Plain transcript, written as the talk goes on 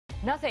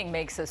Nothing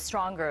makes us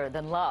stronger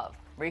than love.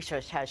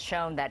 Research has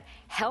shown that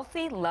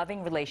healthy,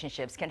 loving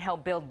relationships can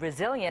help build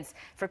resilience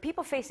for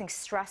people facing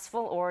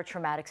stressful or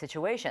traumatic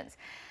situations.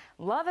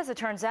 Love, as it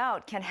turns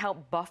out, can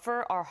help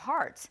buffer our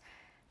hearts.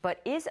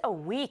 But is a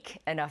week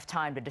enough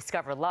time to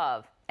discover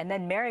love and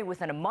then marry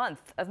within a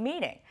month of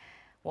meeting?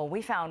 Well,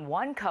 we found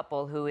one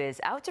couple who is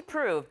out to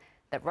prove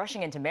that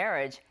rushing into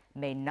marriage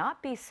may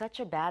not be such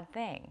a bad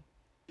thing.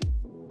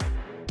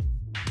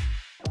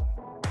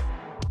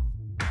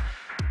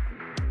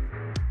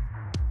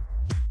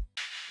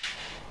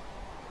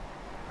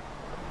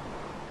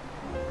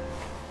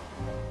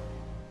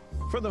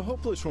 For the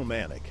hopeless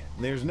romantic,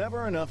 there's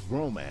never enough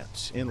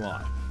romance in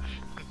life.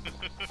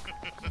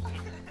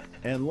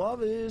 And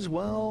love is,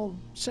 well,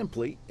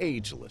 simply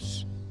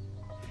ageless.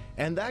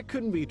 And that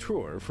couldn't be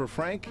truer for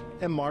Frank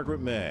and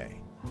Margaret May.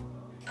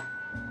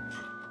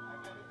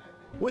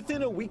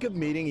 Within a week of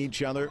meeting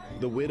each other,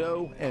 the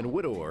widow and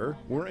widower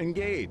were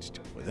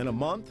engaged. Within a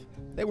month,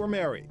 they were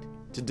married.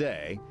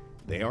 Today,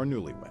 they are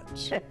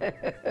newlyweds.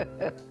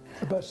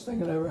 The best thing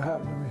that ever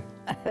happened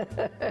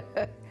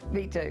to me.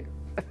 Me too.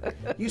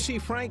 You see,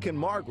 Frank and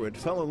Margaret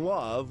fell in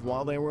love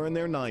while they were in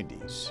their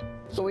 90s.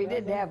 So we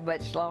didn't have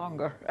much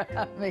longer.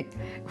 I mean,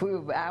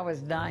 I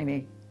was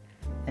 90,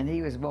 and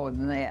he was more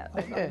than that.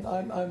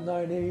 I'm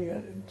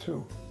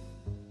 92.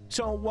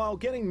 So while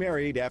getting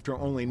married after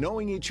only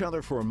knowing each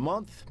other for a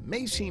month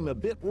may seem a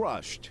bit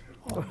rushed.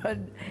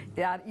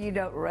 Yeah, you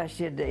don't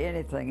rush into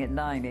anything at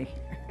 90.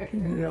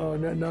 No,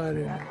 not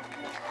 90.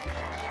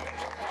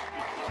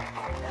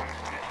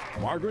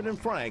 Margaret and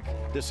Frank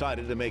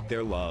decided to make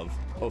their love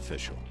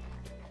official.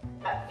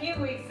 A few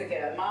weeks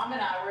ago, Mom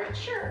and I were at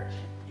church.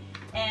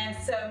 And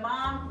so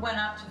Mom went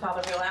up to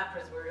Father Bill after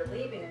as we were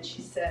leaving, and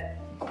she said,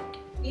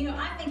 you know,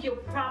 I think you'll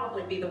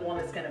probably be the one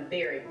that's going to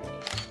bury me.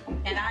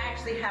 And I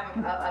actually have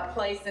a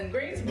place in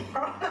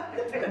Greensboro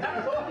that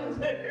I'm going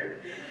to.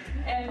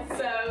 And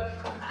so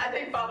I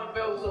think Father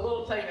Bill was a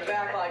little taken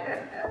aback, like,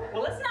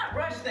 well, let's not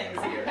rush things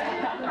here.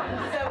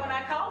 So when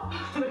I called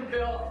Father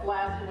Bill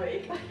last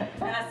week,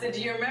 and I said,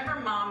 do you remember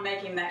Mom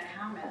making that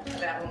comment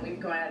about when we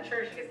were going out of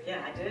church? He goes,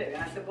 yeah, I do. And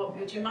I said, well,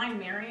 would you mind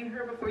marrying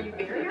her before you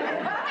bury her?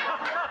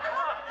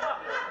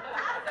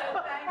 So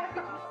thank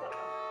you.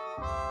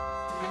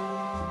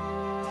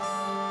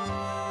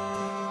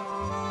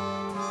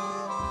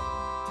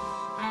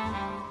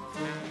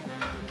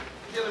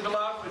 Dearly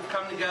beloved, we've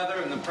come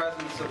together in the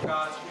presence of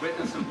God's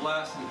witness and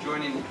blessed and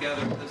joining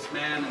together this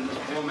man and this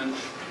woman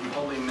in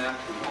holy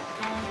matrimony.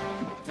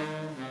 You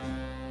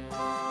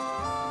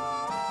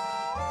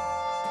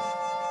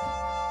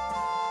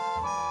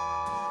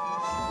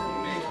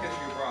may kiss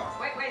your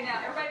bride. Wait now,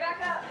 everybody back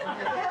up.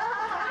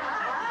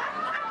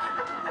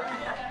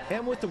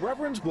 And with the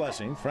Reverend's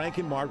blessing, Frank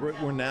and Margaret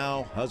were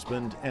now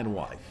husband and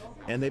wife.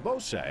 And they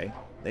both say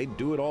they'd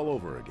do it all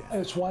over again.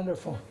 It's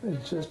wonderful.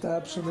 It's just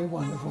absolutely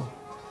wonderful.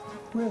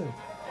 Really.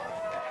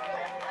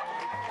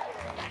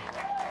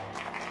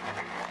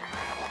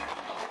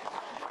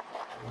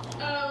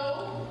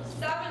 Oh,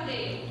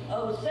 70.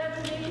 Oh,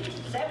 70,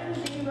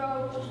 70,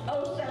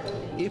 oh,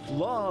 70. If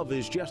love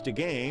is just a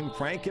game,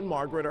 Frank and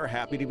Margaret are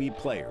happy to be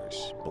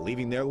players,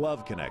 believing their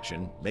love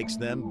connection makes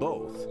them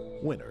both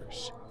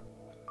winners.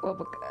 Well,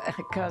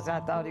 because I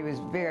thought he was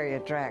very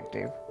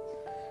attractive,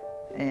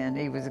 and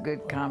he was a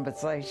good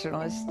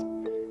conversationalist,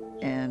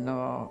 and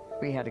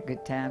we had a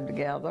good time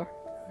together.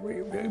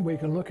 We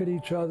can look at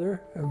each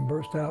other and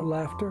burst out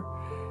laughter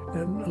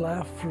and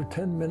laugh for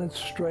 10 minutes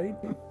straight.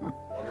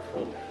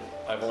 Wonderful.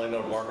 I've only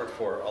known Margaret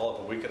for all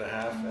of a week and a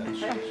half, and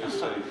she just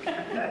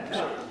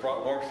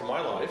brought warmth to my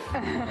life.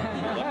 I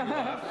love your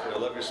laugh, I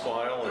love your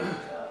smile, and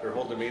your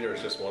whole demeanor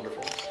is just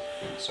wonderful.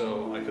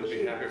 So I couldn't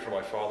be happier for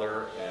my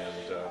father,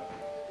 and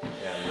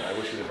I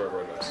wish you the very,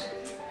 very best.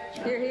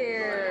 You're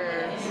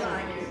here.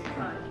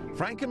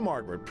 Frank and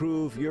Margaret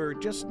prove you're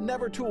just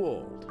never too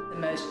old. The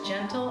most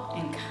gentle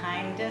and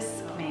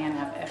kindest man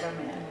I've ever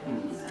met.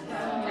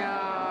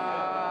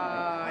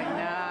 Oh,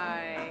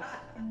 nice.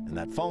 And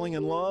that falling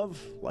in love,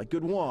 like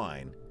good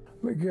wine,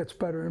 It gets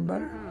better and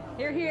better.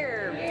 You're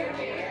here.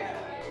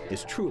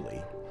 is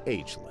truly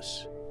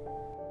ageless.